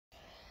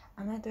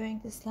I'm not doing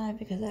this live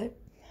because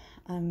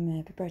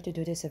I'm prepared to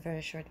do this a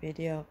very short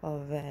video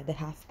of the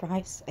half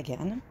price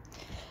again.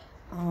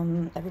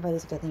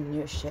 Everybody's getting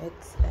new shit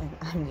and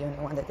I'm the only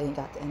one that ain't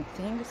got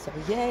anything, so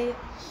yay.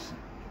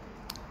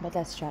 But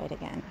let's try it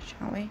again,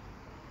 shall we?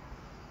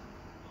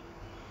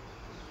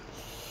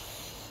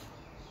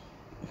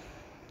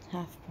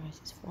 Half price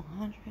is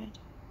 400.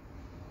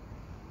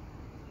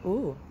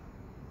 Ooh.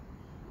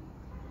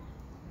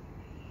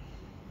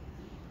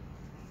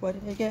 What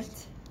did I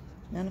get?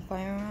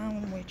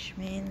 Non-firearm, which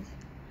means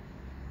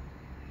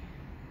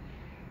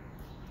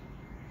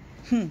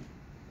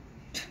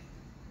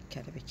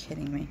gotta be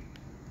kidding me.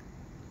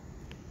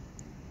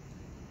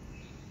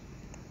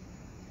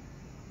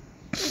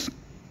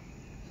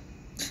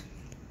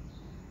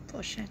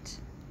 Bullshit.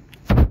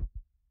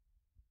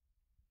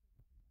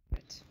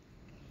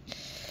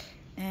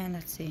 And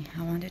let's see,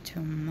 I wanted to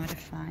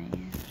modify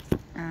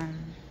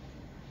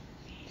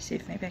see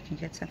if maybe I can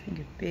get something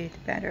a bit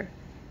better.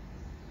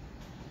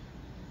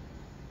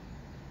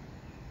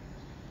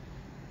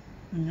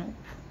 Nope.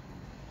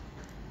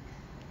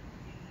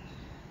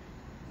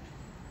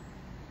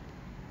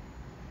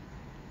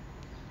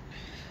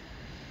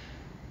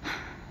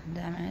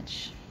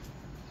 Damage.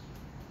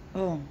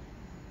 Oh,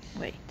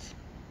 wait.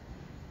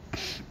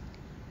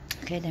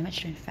 Okay, damage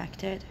to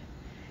infected.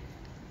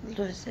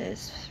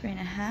 Loses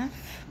 3.5,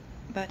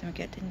 but I'm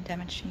getting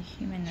damage to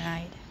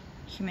humanoid.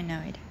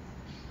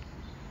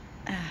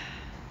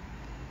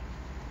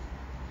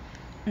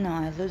 No,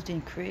 I lose the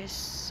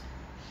increase.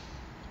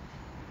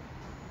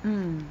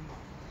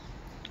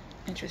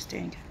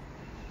 Interesting.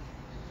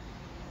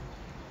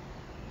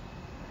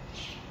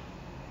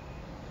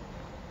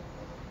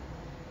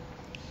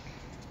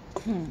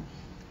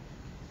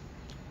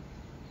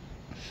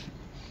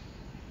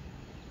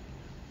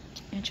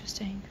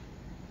 Interesting.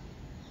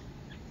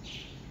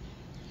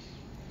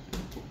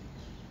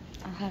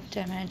 I'll have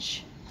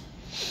damage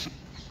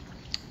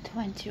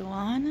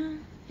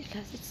 21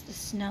 because it's the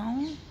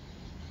snow.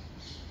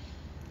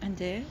 And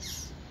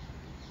this,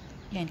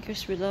 yeah,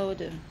 increase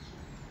reload.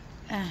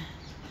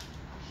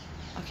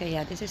 Okay,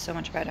 yeah, this is so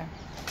much better.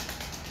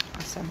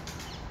 Awesome.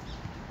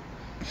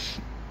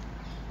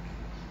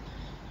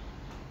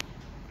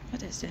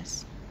 What is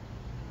this?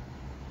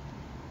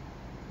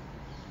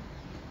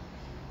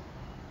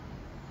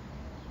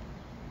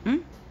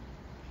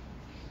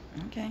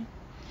 Okay.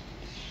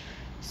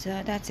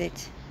 So that's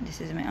it. This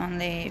is my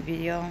only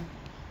video.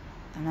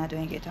 I'm not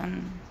doing it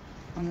on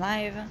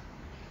live.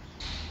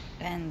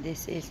 And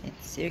this is it.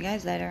 See you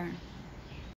guys later.